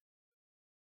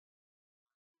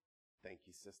Thank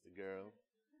you, sister girl.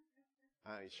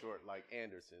 I ain't short like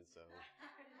Anderson, so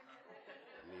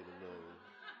I need a little,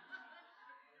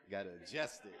 gotta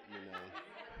adjust it,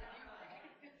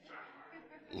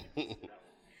 you know.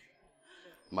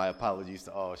 My apologies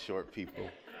to all short people.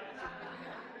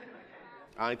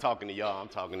 I ain't talking to y'all, I'm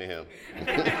talking to him.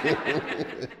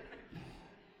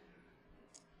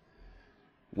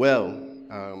 Well,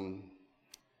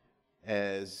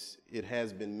 as it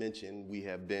has been mentioned, we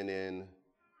have been in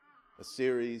a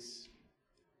series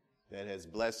that has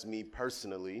blessed me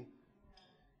personally,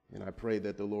 and I pray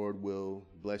that the Lord will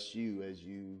bless you as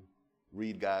you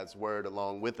read God's word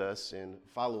along with us and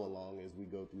follow along as we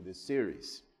go through this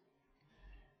series.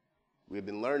 We've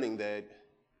been learning that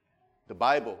the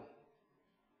Bible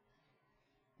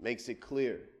makes it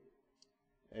clear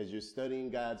as you're studying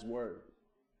God's word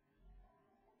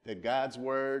that God's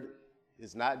word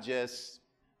is not just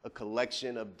a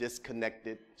collection of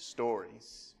disconnected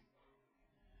stories,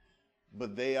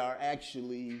 but they are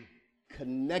actually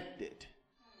connected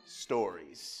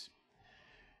stories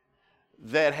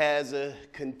that has a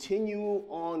continual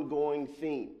ongoing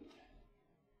theme.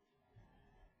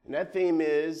 And that theme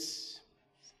is,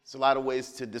 it's a lot of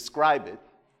ways to describe it,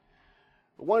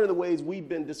 but one of the ways we've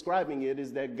been describing it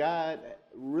is that God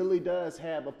really does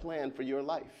have a plan for your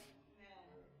life.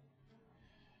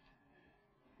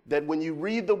 That when you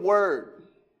read the word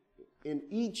in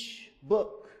each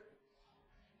book,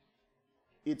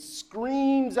 it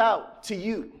screams out to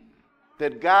you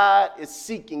that God is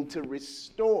seeking to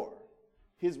restore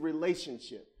his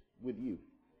relationship with you.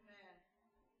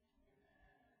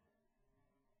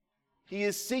 He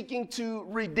is seeking to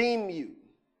redeem you,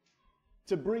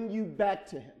 to bring you back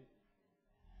to him.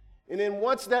 And then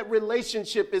once that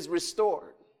relationship is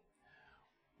restored,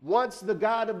 once the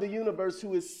God of the universe,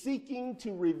 who is seeking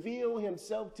to reveal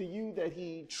himself to you that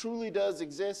he truly does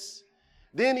exist,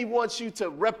 then he wants you to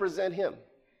represent him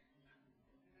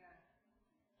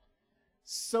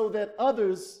so that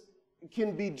others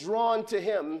can be drawn to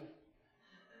him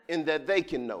and that they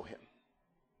can know him.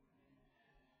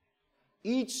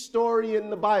 Each story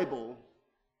in the Bible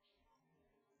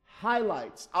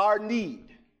highlights our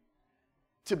need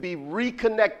to be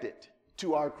reconnected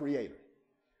to our Creator.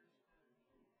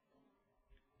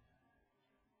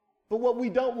 But what we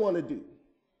don't want to do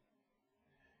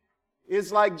is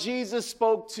like Jesus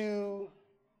spoke to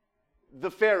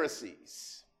the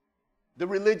Pharisees, the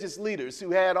religious leaders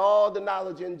who had all the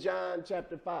knowledge in John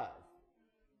chapter 5.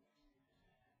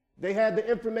 They had the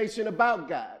information about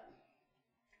God.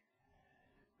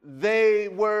 They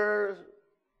were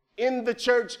in the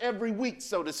church every week,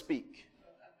 so to speak.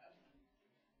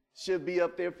 Should be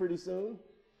up there pretty soon.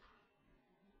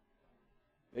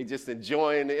 They just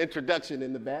enjoying the introduction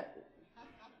in the back.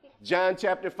 John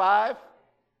chapter 5.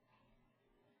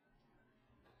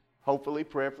 Hopefully,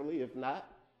 prayerfully, if not,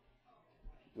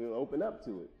 we'll open up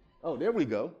to it. Oh, there we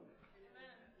go.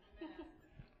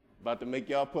 About to make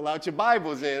y'all pull out your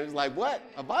Bibles in. It's like, what?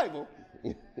 A Bible?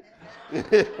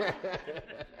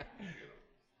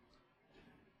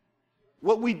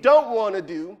 What we don't want to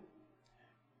do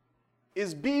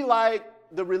is be like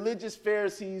the religious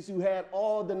Pharisees who had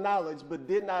all the knowledge but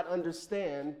did not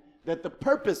understand that the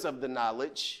purpose of the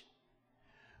knowledge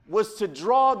was to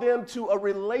draw them to a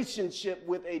relationship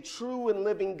with a true and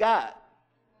living God.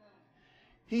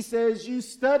 He says, you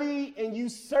study and you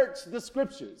search the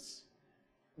scriptures.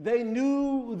 They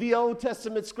knew the Old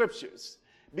Testament scriptures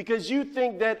because you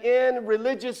think that in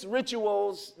religious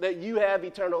rituals that you have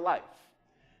eternal life,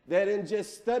 that in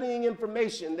just studying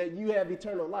information that you have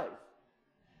eternal life.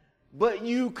 But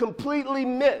you completely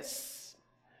miss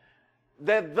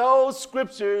that those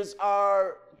scriptures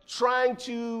are trying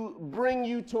to bring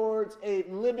you towards a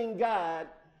living God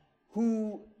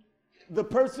who, the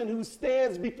person who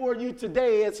stands before you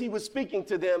today as he was speaking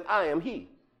to them, I am he.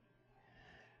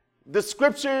 The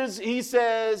scriptures, he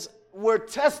says, were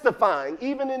testifying,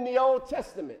 even in the Old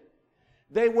Testament.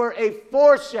 They were a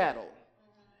foreshadow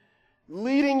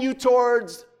leading you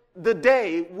towards the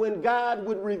day when God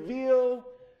would reveal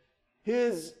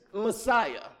his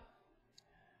Messiah,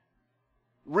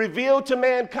 reveal to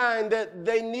mankind that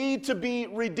they need to be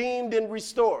redeemed and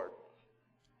restored.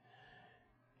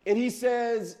 And he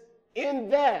says, in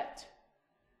that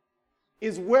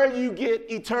is where you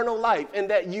get eternal life and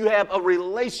that you have a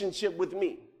relationship with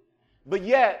me. But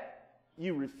yet,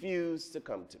 you refuse to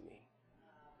come to me.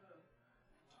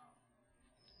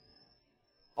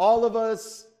 All of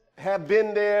us have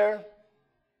been there.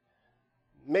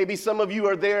 Maybe some of you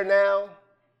are there now.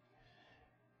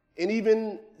 And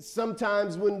even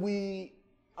sometimes when we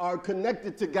are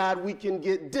connected to God, we can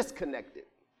get disconnected.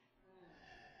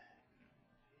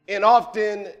 And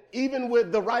often, even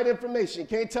with the right information,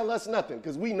 can't tell us nothing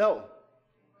because we know.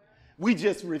 We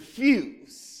just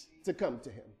refuse to come to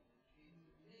him.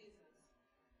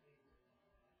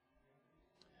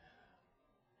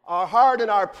 Our heart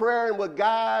and our prayer and what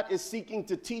God is seeking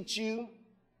to teach you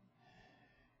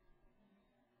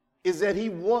is that he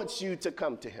wants you to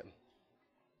come to him.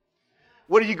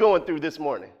 What are you going through this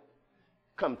morning?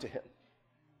 Come to him.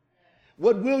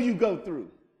 What will you go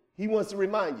through? He wants to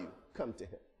remind you, come to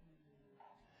him.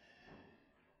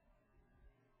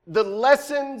 The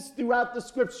lessons throughout the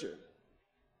scripture,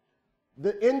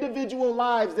 the individual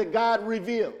lives that God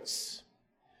reveals,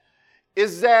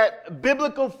 is that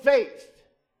biblical faith,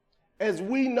 as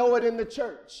we know it in the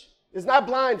church, is not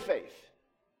blind faith.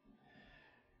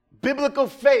 Biblical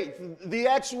faith, the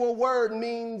actual word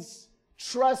means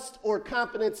trust or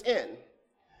confidence in.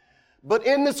 But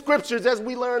in the scriptures, as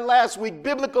we learned last week,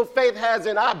 biblical faith has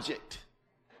an object.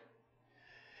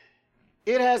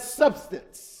 It has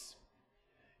substance.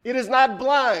 It is not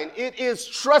blind. It is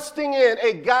trusting in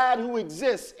a God who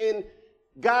exists, and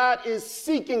God is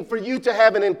seeking for you to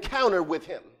have an encounter with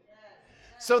him.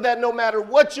 So that no matter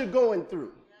what you're going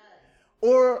through,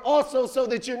 or also so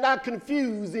that you're not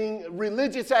confusing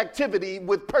religious activity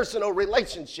with personal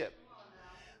relationship.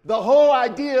 The whole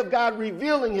idea of God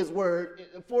revealing his word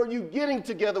for you getting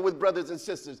together with brothers and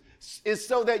sisters is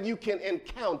so that you can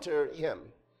encounter him.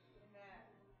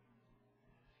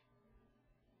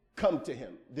 Come to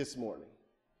him this morning.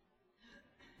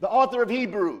 The author of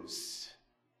Hebrews,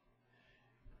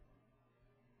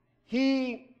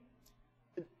 he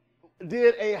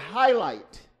did a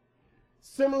highlight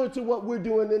similar to what we're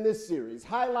doing in this series,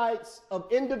 highlights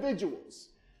of individuals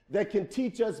that can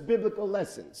teach us biblical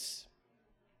lessons.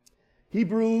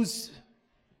 Hebrews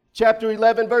chapter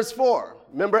 11, verse 4.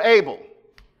 Remember Abel.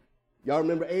 Y'all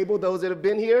remember Abel, those that have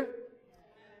been here?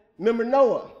 Remember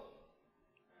Noah,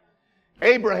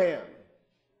 Abraham,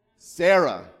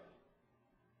 Sarah,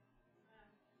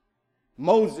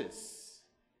 Moses,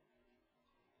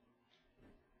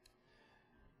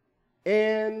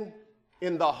 and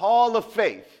in the hall of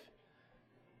faith,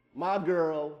 my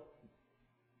girl,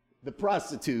 the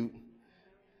prostitute,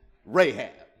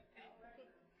 Rahab.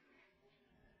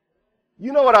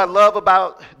 You know what I love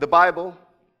about the Bible?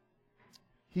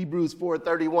 Hebrews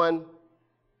 4:31.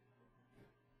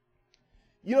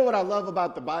 You know what I love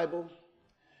about the Bible?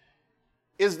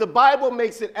 Is the Bible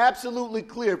makes it absolutely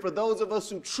clear for those of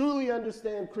us who truly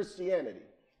understand Christianity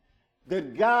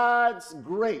that God's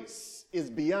grace is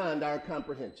beyond our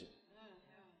comprehension.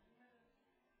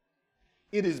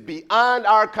 It is beyond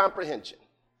our comprehension.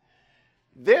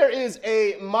 There is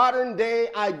a modern day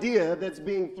idea that's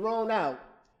being thrown out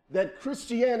that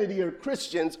Christianity or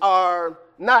Christians are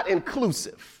not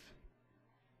inclusive.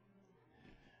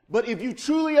 But if you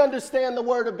truly understand the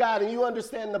Word of God and you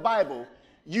understand the Bible,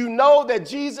 you know that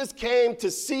Jesus came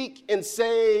to seek and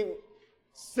save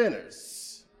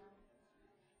sinners.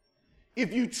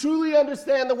 If you truly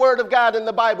understand the Word of God in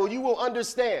the Bible, you will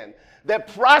understand that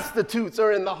prostitutes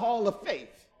are in the hall of faith.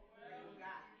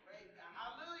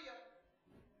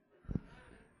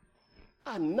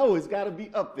 I know it's got to be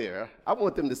up there. I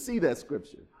want them to see that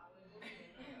scripture.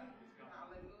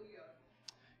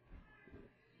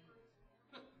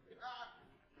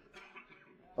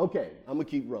 Okay, I'm going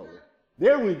to keep rolling.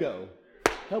 There we go.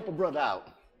 Help a brother out.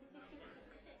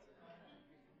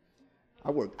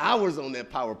 I worked hours on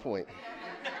that PowerPoint.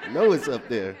 I know it's up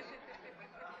there.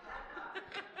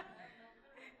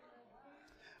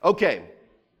 Okay.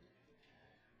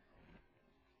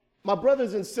 My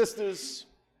brothers and sisters,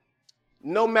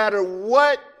 no matter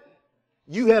what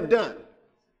you have done,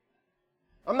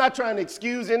 I'm not trying to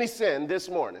excuse any sin this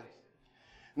morning.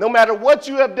 No matter what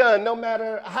you have done, no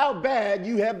matter how bad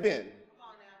you have been,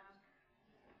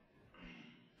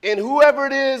 and whoever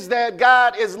it is that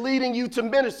God is leading you to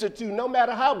minister to, no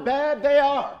matter how bad they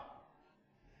are,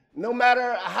 no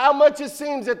matter how much it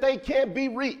seems that they can't be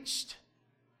reached,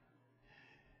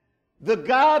 the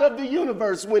God of the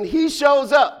universe, when he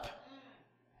shows up,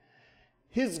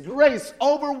 his grace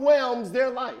overwhelms their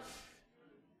life.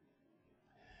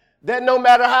 That no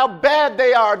matter how bad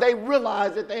they are, they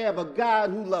realize that they have a God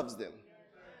who loves them.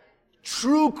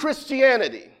 True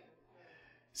Christianity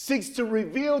seeks to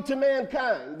reveal to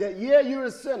mankind that, yeah, you're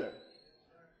a sinner,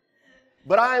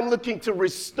 but I am looking to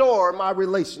restore my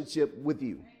relationship with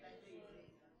you.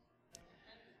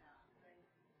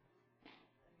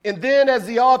 And then as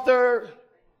the author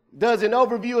does an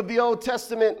overview of the Old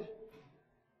Testament,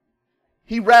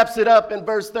 he wraps it up in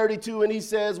verse 32 and he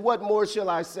says, what more shall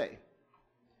I say?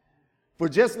 For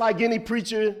just like any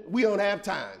preacher, we don't have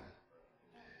time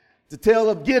to tell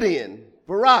of Gideon,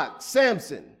 Barak,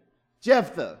 Samson,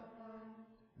 Jephthah,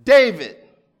 David,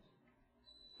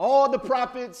 all the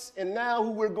prophets, and now who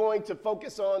we're going to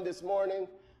focus on this morning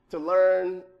to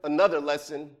learn another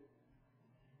lesson,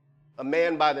 a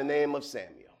man by the name of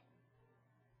Samuel.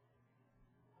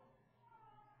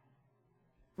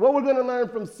 What we're going to learn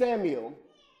from Samuel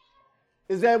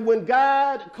is that when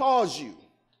God calls you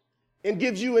and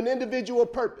gives you an individual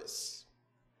purpose,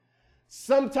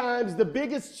 sometimes the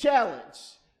biggest challenge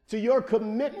to your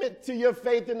commitment to your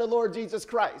faith in the Lord Jesus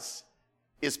Christ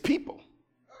is people.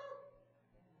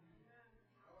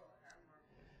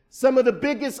 Some of the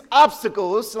biggest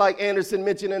obstacles, like Anderson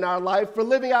mentioned in our life, for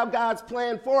living out God's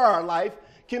plan for our life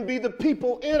can be the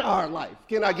people in our life.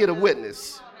 Can I get a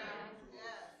witness?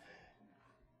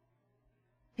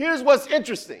 Here's what's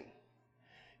interesting.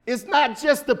 It's not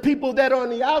just the people that are on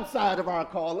the outside of our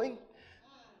calling.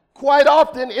 Quite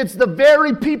often, it's the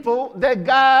very people that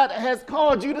God has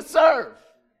called you to serve.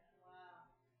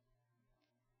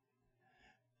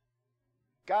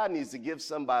 God needs to give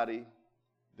somebody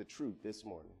the truth this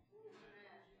morning.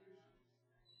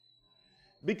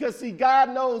 Because, see, God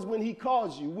knows when he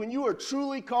calls you. When you are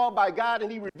truly called by God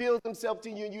and he reveals himself to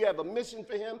you and you have a mission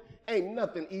for him, ain't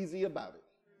nothing easy about it.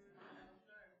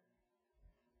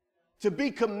 To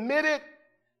be committed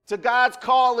to God's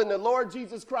call in the Lord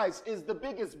Jesus Christ is the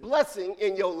biggest blessing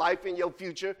in your life, in your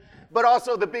future, but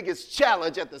also the biggest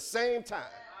challenge at the same time.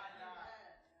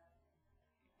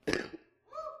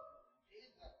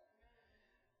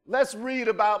 Let's read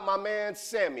about my man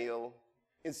Samuel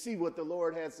and see what the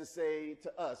Lord has to say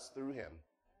to us through him.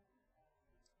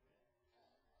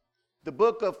 The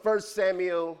book of 1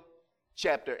 Samuel,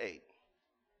 chapter 8.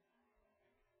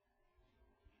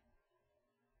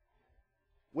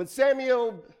 When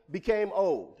Samuel became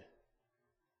old,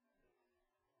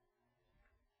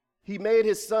 he made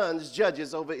his sons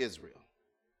judges over Israel.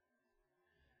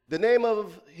 The name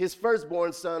of his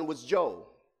firstborn son was Joel,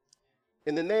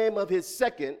 and the name of his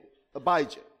second,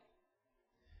 Abijah.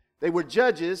 They were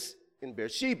judges in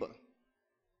Beersheba.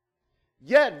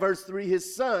 Yet, verse 3,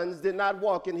 his sons did not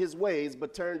walk in his ways,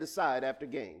 but turned aside after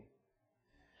gain.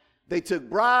 They took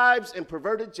bribes and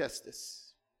perverted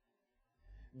justice.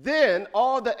 Then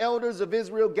all the elders of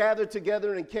Israel gathered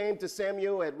together and came to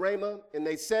Samuel at Ramah, and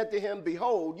they said to him,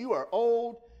 "Behold, you are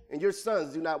old, and your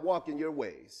sons do not walk in your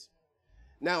ways.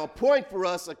 Now appoint for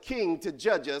us a king to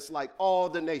judge us like all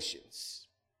the nations."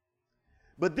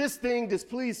 But this thing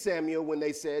displeased Samuel when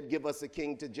they said, "Give us a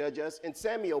king to judge us." And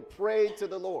Samuel prayed to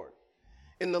the Lord.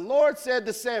 And the Lord said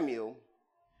to Samuel,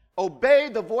 "Obey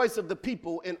the voice of the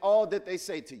people in all that they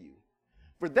say to you.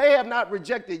 For they have not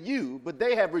rejected you, but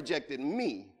they have rejected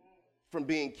me from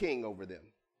being king over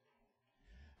them.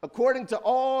 According to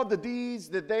all the deeds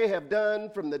that they have done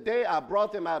from the day I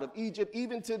brought them out of Egypt,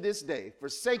 even to this day,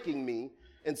 forsaking me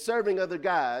and serving other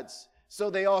gods, so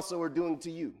they also are doing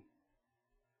to you.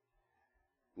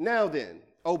 Now then,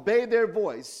 obey their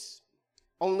voice,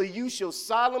 only you shall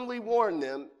solemnly warn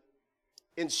them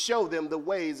and show them the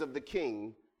ways of the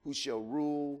king who shall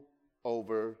rule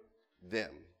over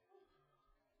them."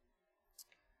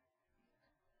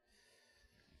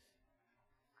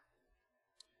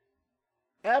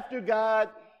 After God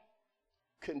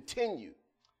continued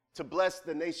to bless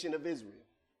the nation of Israel,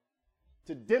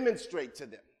 to demonstrate to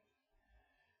them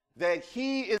that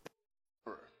he is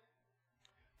the emperor,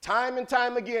 time and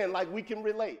time again, like we can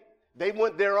relate, they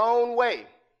went their own way.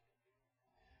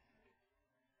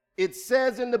 It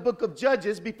says in the book of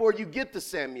Judges, before you get to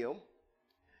Samuel,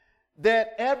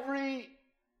 that every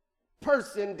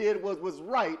person did what was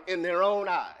right in their own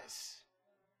eyes.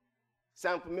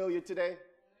 Sound familiar today?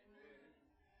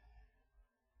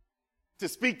 To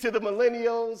speak to the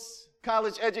millennials,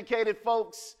 college-educated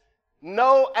folks,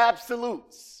 no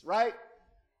absolutes, right?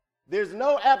 There's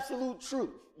no absolute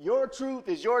truth. Your truth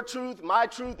is your truth. My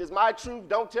truth is my truth.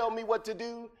 Don't tell me what to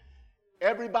do.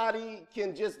 Everybody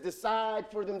can just decide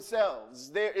for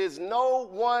themselves. There is no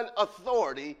one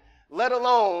authority, let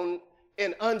alone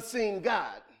an unseen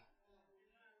God.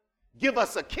 Give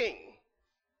us a king.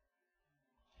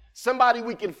 Somebody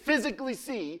we can physically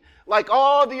see, like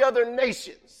all the other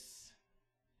nations.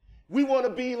 We want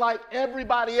to be like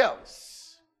everybody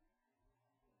else.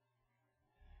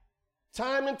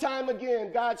 Time and time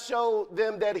again, God showed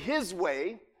them that his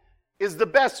way is the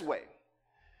best way.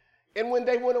 And when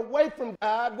they went away from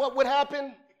God, what would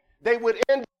happen? They would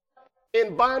end up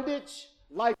in bondage,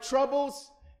 life troubles,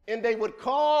 and they would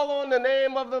call on the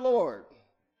name of the Lord.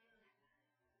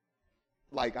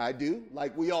 Like I do,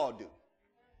 like we all do.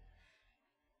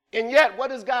 And yet, what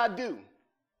does God do?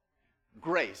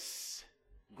 Grace.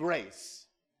 Grace.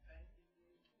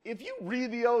 If you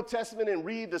read the Old Testament and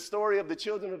read the story of the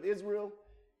children of Israel,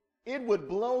 it would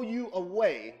blow you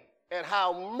away at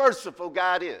how merciful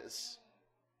God is.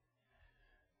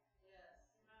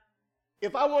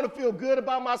 If I want to feel good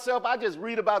about myself, I just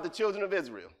read about the children of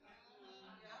Israel.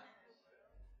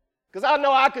 Because I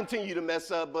know I continue to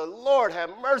mess up, but Lord have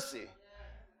mercy.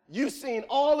 You've seen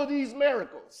all of these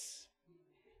miracles,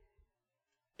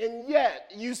 and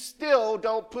yet you still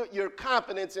don't put your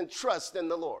confidence and trust in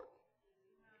the Lord.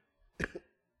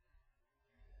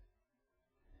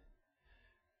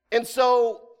 And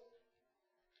so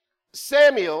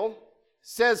Samuel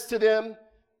says to them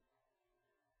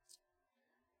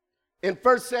in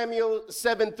 1 Samuel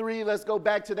 7:3, let's go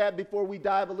back to that before we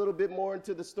dive a little bit more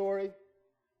into the story.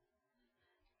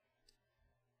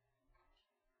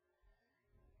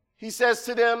 He says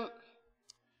to them,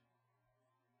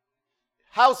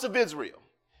 house of Israel,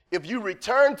 if you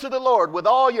return to the Lord with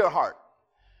all your heart,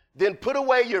 then put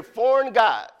away your foreign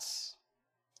gods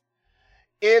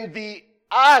in the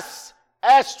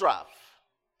Ashtaroth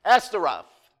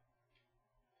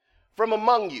from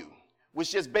among you,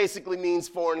 which just basically means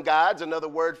foreign gods, another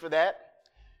word for that.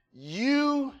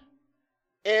 And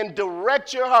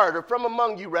direct your heart, or from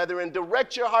among you rather, and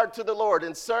direct your heart to the Lord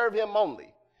and serve him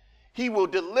only. He will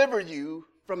deliver you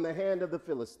from the hand of the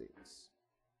Philistines.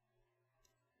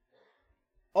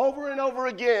 Over and over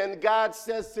again, God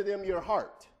says to them, your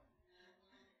heart.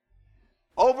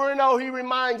 Over and over, he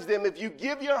reminds them, if you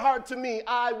give your heart to me,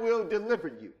 I will deliver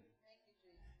you.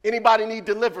 Anybody need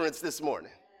deliverance this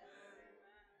morning?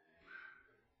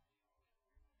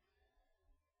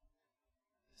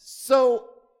 So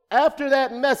after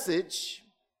that message,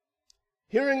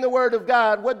 hearing the word of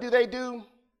God, what do?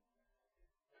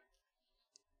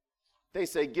 They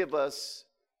say, give us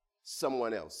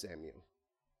someone else, Samuel.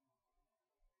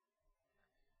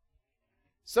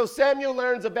 So Samuel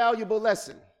learns a valuable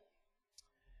lesson.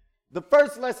 The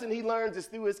first lesson he learns is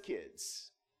through his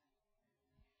kids.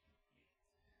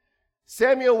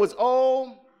 Samuel was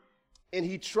old, and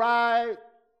he tried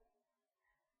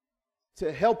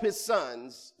to help his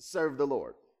sons serve the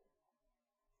Lord.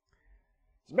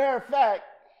 As a matter of fact,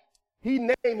 he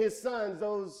named his sons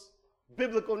those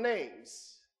biblical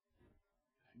names.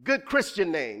 Good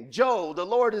Christian name. Joel, the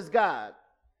Lord is God.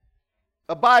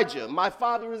 Abijah, my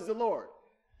father is the Lord.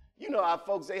 You know how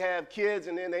folks, they have kids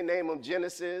and then they name them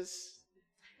Genesis.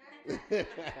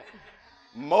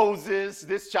 Moses,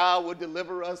 this child will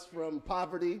deliver us from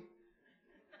poverty.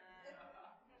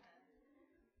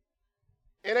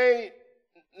 It ain't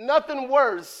nothing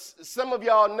worse, some of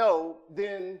y'all know,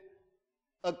 than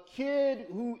a kid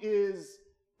who is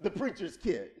the preacher's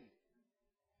kid.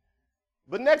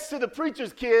 But next to the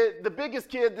preacher's kid, the biggest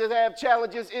kid that have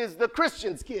challenges is the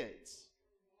Christian's kids.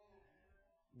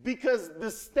 Because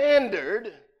the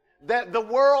standard that the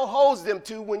world holds them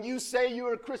to when you say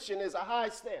you're a Christian is a high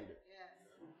standard.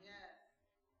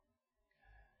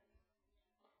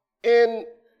 And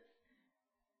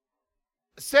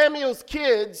Samuel's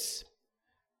kids,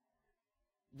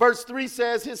 verse 3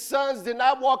 says, his sons did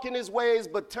not walk in his ways,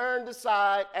 but turned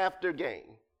aside after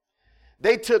gain.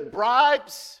 They took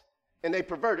bribes and they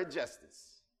perverted justice.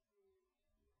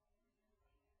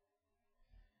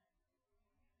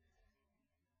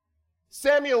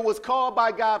 Samuel was called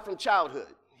by God from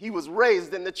childhood. He was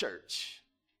raised in the church.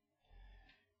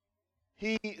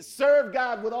 He served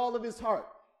God with all of his heart.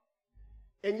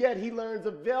 And yet he learns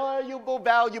a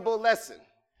valuable lesson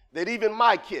that even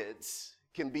my kids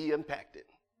can be impacted.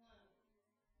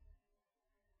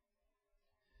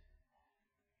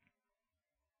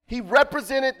 He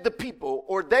represented the people,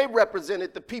 or they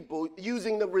represented the people,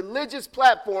 using the religious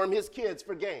platform, his kids,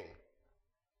 for gain.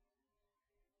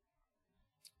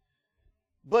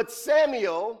 But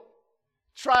Samuel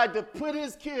tried to put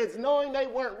his kids, knowing they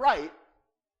weren't right,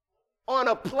 on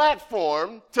a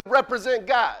platform to represent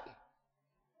God.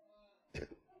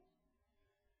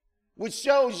 Which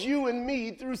shows you and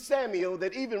me through Samuel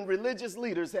that even religious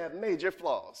leaders have major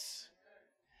flaws.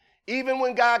 Even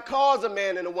when God calls a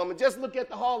man and a woman, just look at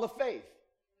the Hall of Faith.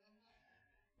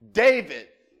 David,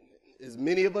 as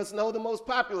many of us know, the most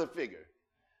popular figure,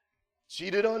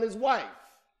 cheated on his wife,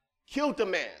 killed a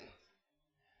man.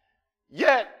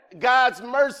 Yet God's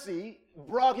mercy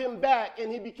brought him back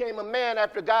and he became a man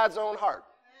after God's own heart.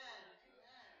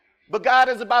 But God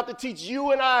is about to teach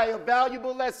you and I a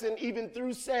valuable lesson even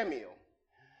through Samuel,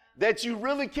 that you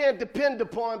really can't depend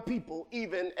upon people,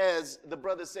 even as the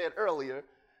brother said earlier,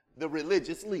 the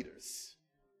religious leaders.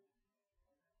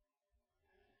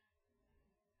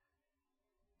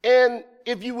 And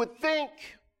if you would think,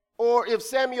 or if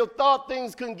Samuel thought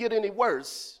things couldn't get any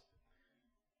worse,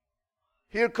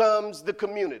 here comes the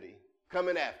community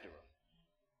coming after him.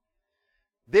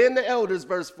 Then the elders,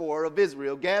 verse 4, of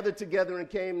Israel gathered together and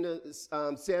came to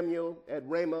Samuel at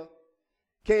Ramah,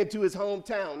 came to his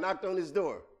hometown, knocked on his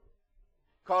door,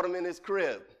 caught him in his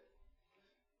crib,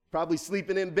 probably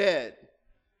sleeping in bed,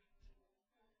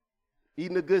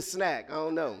 eating a good snack, I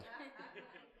don't know.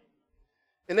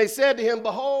 And they said to him,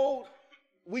 behold,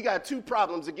 we got two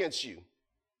problems against you.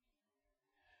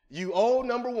 You old,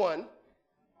 number one,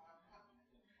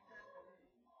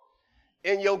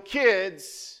 and your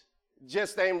kids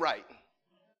just ain't right.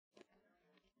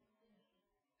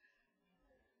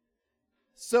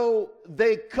 So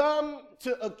they come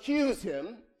to accuse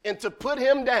him and to put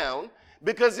him down,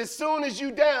 because as soon as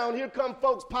you down, here come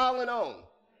folks piling on.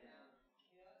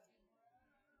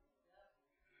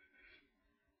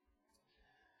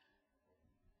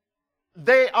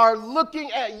 They are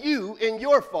looking at you in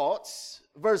your faults,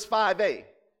 verse 5a.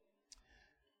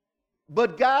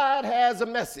 But God has a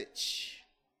message.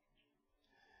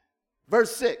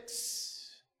 Verse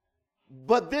 6.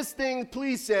 But this thing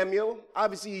pleased Samuel.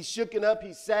 Obviously, he's shooken up,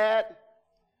 he's sad.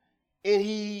 And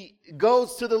he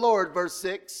goes to the Lord, verse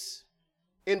 6,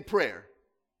 in prayer,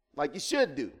 like you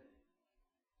should do.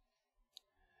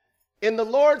 And the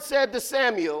Lord said to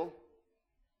Samuel,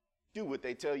 do what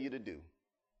they tell you to do.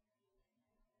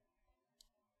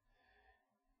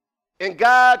 And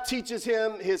God teaches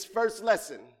him his first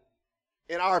lesson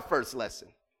and our first lesson.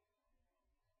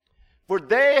 For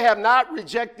they have not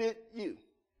rejected you.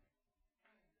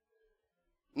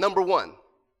 Number one.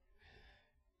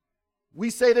 We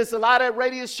say this a lot at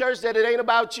Radius Church, that it ain't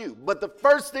about you. But the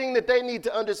first thing that they need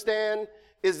to understand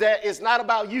is that it's not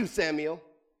about you, Samuel.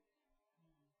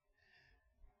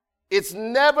 It's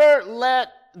never let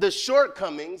the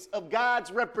shortcomings of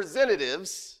God's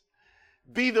representatives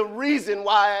be the reason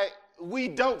why we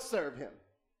don't serve him.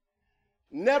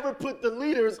 Never put the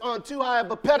leaders on too high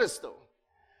of a pedestal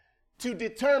to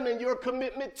determine your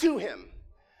commitment to him.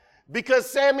 Because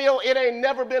Samuel, it ain't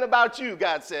never been about you,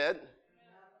 God said.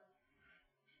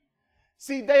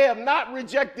 See, they have not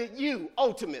rejected you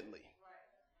ultimately.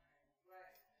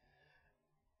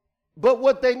 But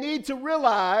what they need to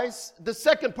realize, the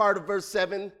second part of verse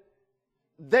 7,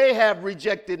 they have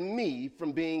rejected me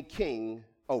from being king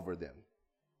over them.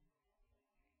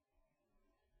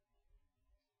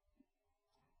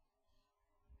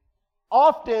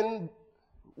 Often,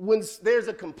 when there's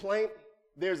a complaint,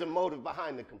 there's a motive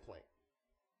behind the complaint.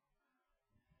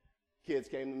 Kids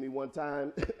came to me one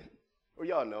time, or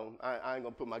y'all know, I ain't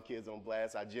gonna put my kids on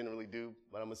blast, I generally do,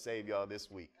 but I'm gonna save y'all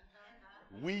this week.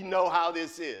 We know how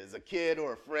this is, a kid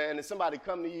or a friend, and somebody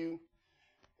come to you,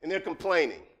 and they're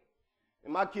complaining.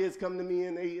 And my kids come to me,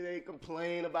 and they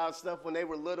complain about stuff when they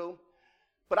were little,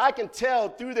 but I can tell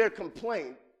through their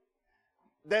complaint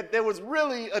that there was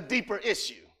really a deeper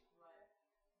issue.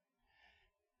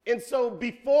 And so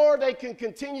before they can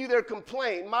continue their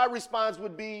complaint, my response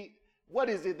would be, what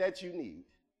is it that you need?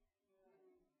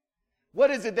 What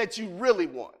is it that you really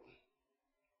want?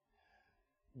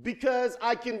 Because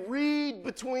I can read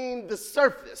between the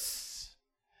surface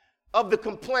of the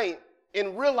complaint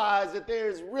and realize that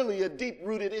there's really a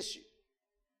deep-rooted issue.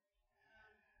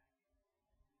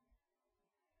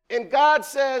 And God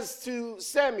says to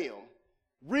Samuel,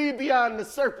 read beyond the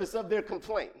surface of their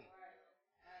complaint.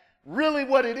 Really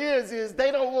what it is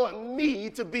they don't want me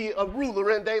to be a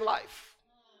ruler in their life.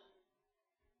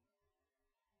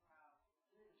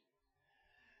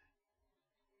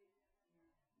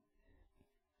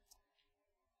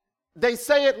 They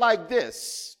say it like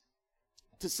this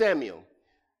to Samuel.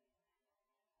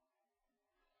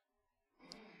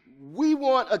 We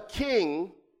want a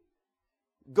king,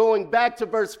 going back to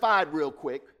verse 5 real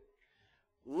quick,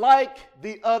 like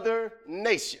the other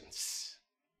nations.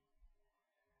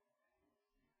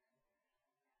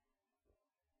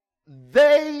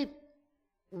 They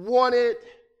wanted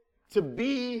to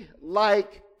be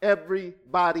like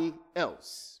everybody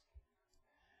else.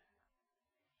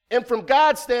 And from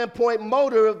God's standpoint,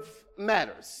 motive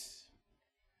matters.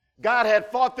 God had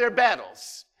fought their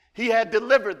battles. He had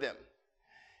delivered them.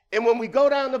 And when we go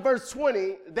down to verse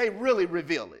 20, they really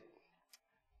reveal it.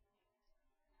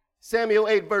 Samuel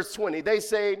 8, verse 20, they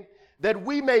say that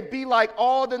we may be like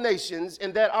all the nations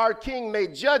and that our king may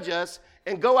judge us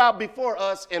and go out before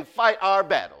us and fight our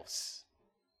battles.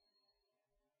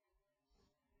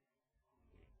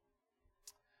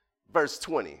 Verse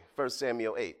 20, 1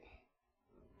 Samuel 8.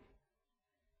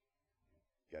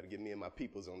 Got to get me and my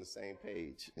peoples on the same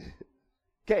page.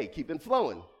 Okay, keep it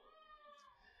flowing.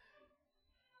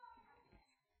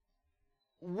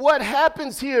 What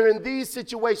happens here in these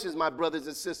situations, my brothers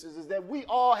and sisters, is that we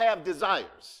all have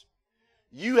desires.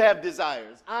 You have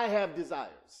desires. I have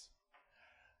desires.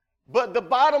 But the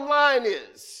bottom line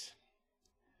is,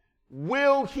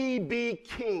 will he be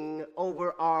king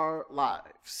over our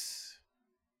lives?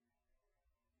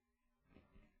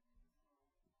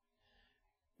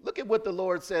 Look at what the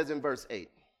Lord says in verse 8.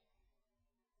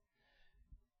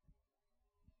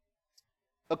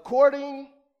 According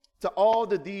to all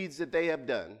the deeds that they have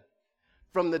done,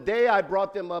 from the day I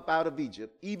brought them up out of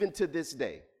Egypt, even to this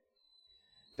day,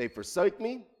 they forsake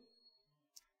me,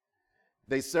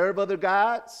 they serve other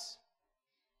gods,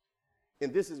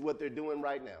 and this is what they're doing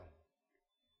right now.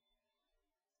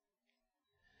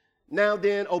 Now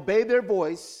then, obey their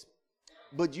voice,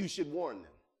 but you should warn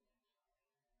them.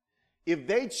 If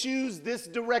they choose this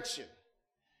direction,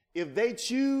 if they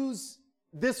choose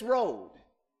this road,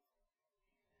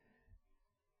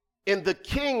 and the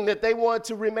king that they want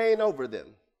to remain over them,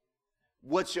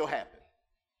 what shall happen?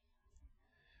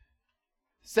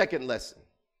 Second lesson.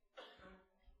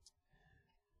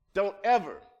 Don't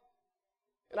ever,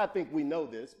 and I think we know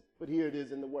this, but here it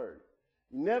is in the word.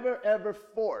 Never ever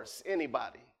force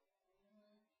anybody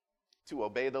to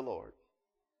obey the Lord.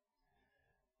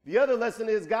 The other lesson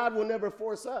is God will never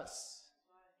force us.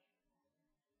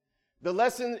 The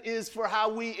lesson is for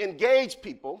how we engage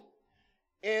people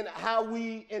and how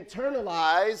we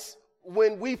internalize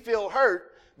when we feel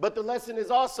hurt, but the lesson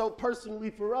is also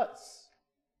personally for us.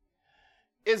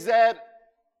 Is that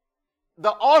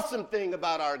the awesome thing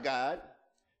about our God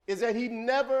is that he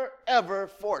never ever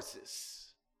forces,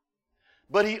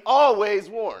 but he always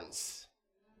warns.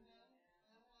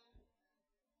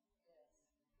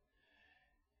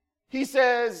 He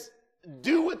says,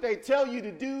 do what they tell you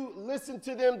to do. Listen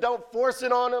to them. Don't force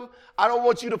it on them. I don't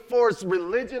want you to force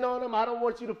religion on them. I don't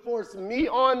want you to force me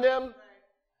on them.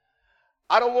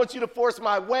 I don't want you to force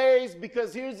my ways,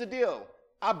 because here's the deal.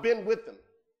 I've been with them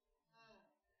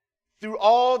through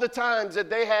all the times that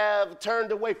they have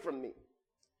turned away from me,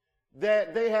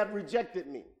 that they have rejected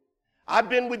me. I've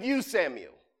been with you,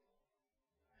 Samuel.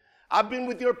 I've been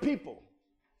with your people.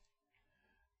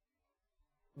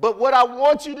 But what I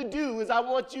want you to do is I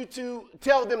want you to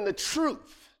tell them the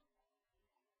truth.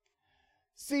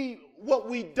 See, what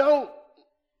we don't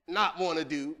not want to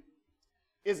do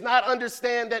is not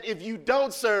understand that if you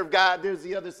don't serve God, there's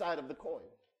the other side of the coin.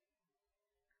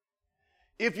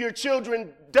 If your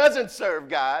children doesn't serve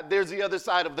God, there's the other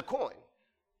side of the coin.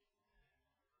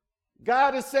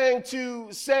 God is saying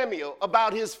to Samuel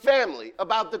about his family,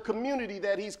 about the community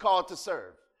that he's called to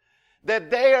serve, that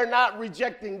they are not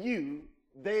rejecting you,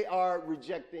 they are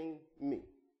rejecting me.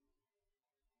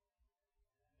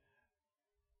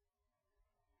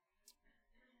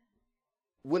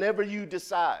 Whenever you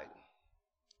decide,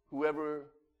 whoever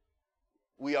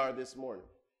we are this morning,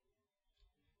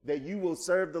 that you will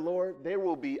serve the Lord, there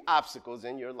will be obstacles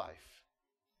in your life.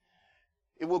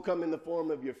 It will come in the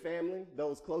form of your family,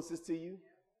 those closest to you.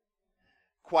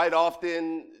 Quite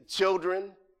often,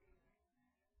 children,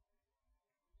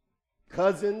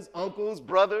 cousins, uncles,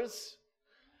 brothers,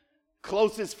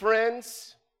 closest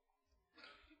friends,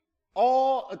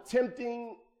 all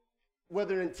attempting,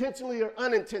 whether intentionally or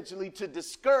unintentionally, to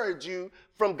discourage you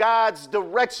from God's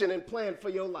direction and plan for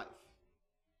your life.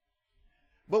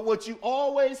 But what you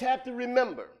always have to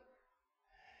remember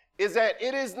is that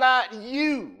it is not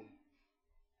you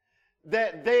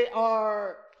that they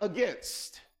are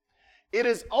against. It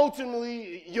is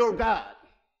ultimately your God.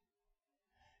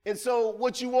 And so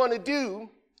what you want to do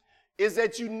is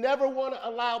that you never want to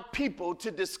allow people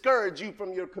to discourage you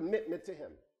from your commitment to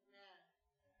him.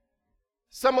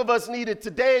 Some of us need it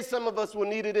today, some of us will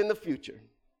need it in the future.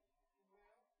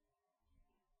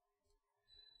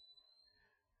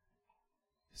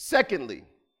 Secondly,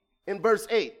 in verse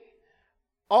 8,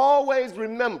 always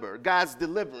remember God's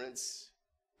deliverance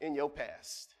in your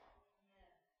past,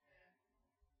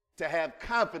 to have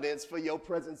confidence for your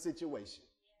present situation.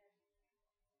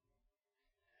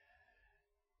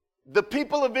 The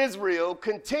people of Israel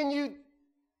continued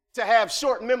to have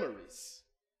short memories,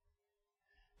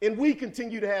 and we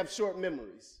continue to have short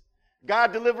memories.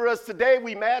 God deliver us today,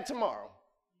 we mad tomorrow.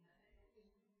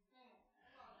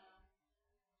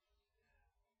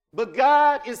 But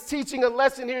God is teaching a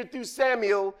lesson here through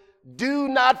Samuel. Do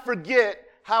not forget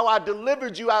how I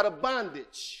delivered you out of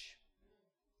bondage.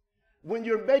 When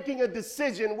you're making a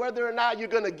decision whether or not you're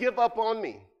going to give up on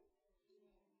me.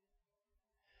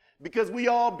 Because we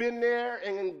all been there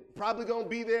and probably going to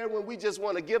be there when we just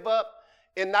want to give up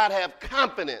and not have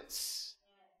confidence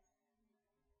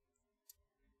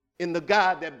in the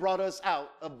God that brought us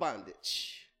out of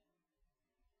bondage.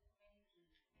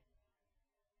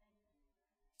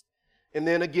 And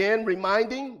then again,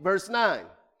 reminding, verse 9.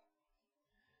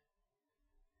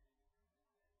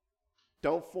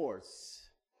 Don't force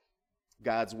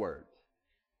God's word.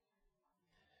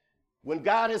 When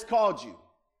God has called you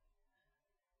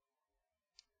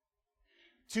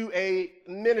to a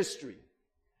ministry,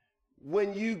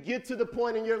 when you get to the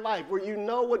point in your life where you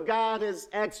know what God has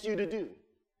asked you to do,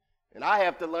 and I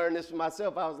have to learn this for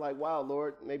myself. I was like, wow,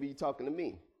 Lord, maybe you're talking to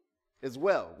me as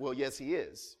well. Well, yes, he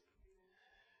is.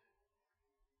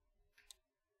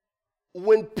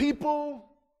 When people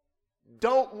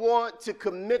don't want to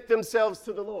commit themselves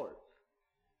to the Lord,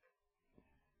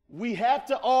 we have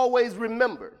to always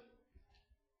remember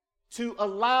to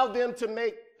allow them to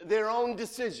make their own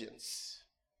decisions.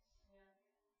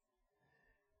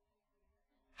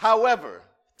 However,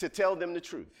 to tell them the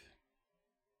truth.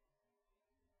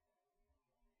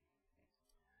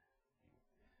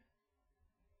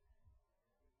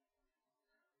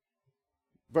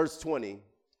 Verse 20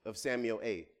 of Samuel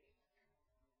 8,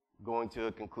 going to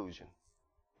a conclusion.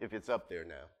 If it's up there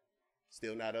now.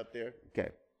 Still not up there?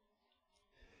 Okay.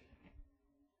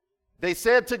 They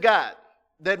said to God,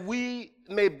 that we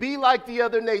may be like the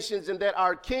other nations and that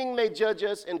our king may judge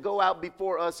us and go out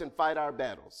before us and fight our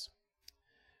battles.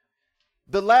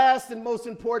 The last and most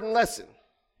important lesson: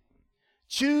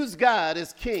 choose God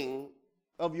as king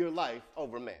of your life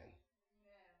over man.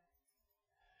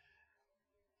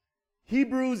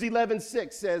 Hebrews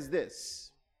 11:6 says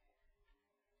this: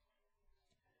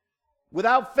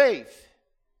 without faith,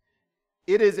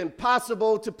 it is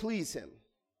impossible to please him.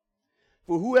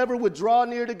 For whoever would draw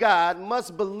near to God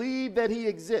must believe that he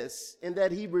exists and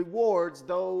that he rewards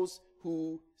those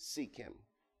who seek him.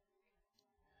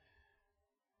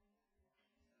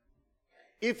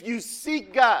 If you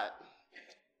seek God,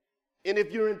 and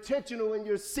if you're intentional in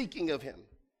your seeking of him,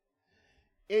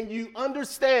 and you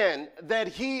understand that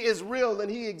he is real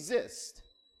and he exists,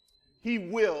 he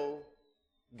will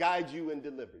guide you and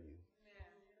deliver you.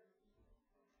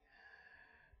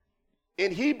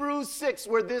 In Hebrews 6,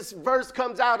 where this verse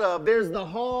comes out of, there's the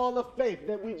hall of faith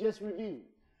that we just reviewed.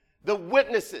 The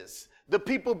witnesses, the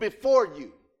people before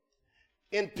you,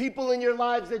 and people in your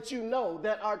lives that you know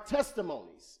that are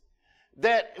testimonies.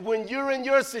 That when you're in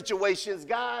your situations,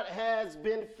 God has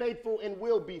been faithful and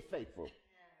will be faithful.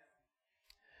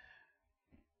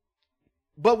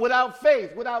 But without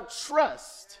faith, without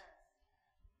trust,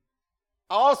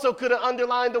 I also could have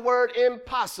underlined the word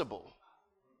impossible.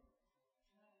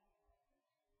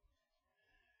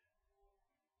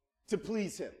 To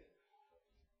please him.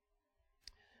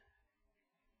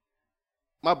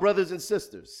 My brothers and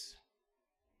sisters,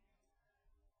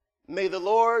 may the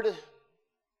Lord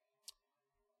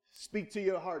speak to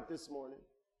your heart this morning.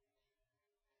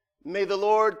 May the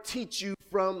Lord teach you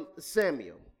from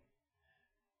Samuel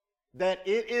that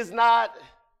it is not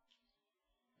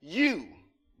you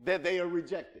that they are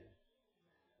rejecting,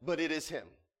 but it is him.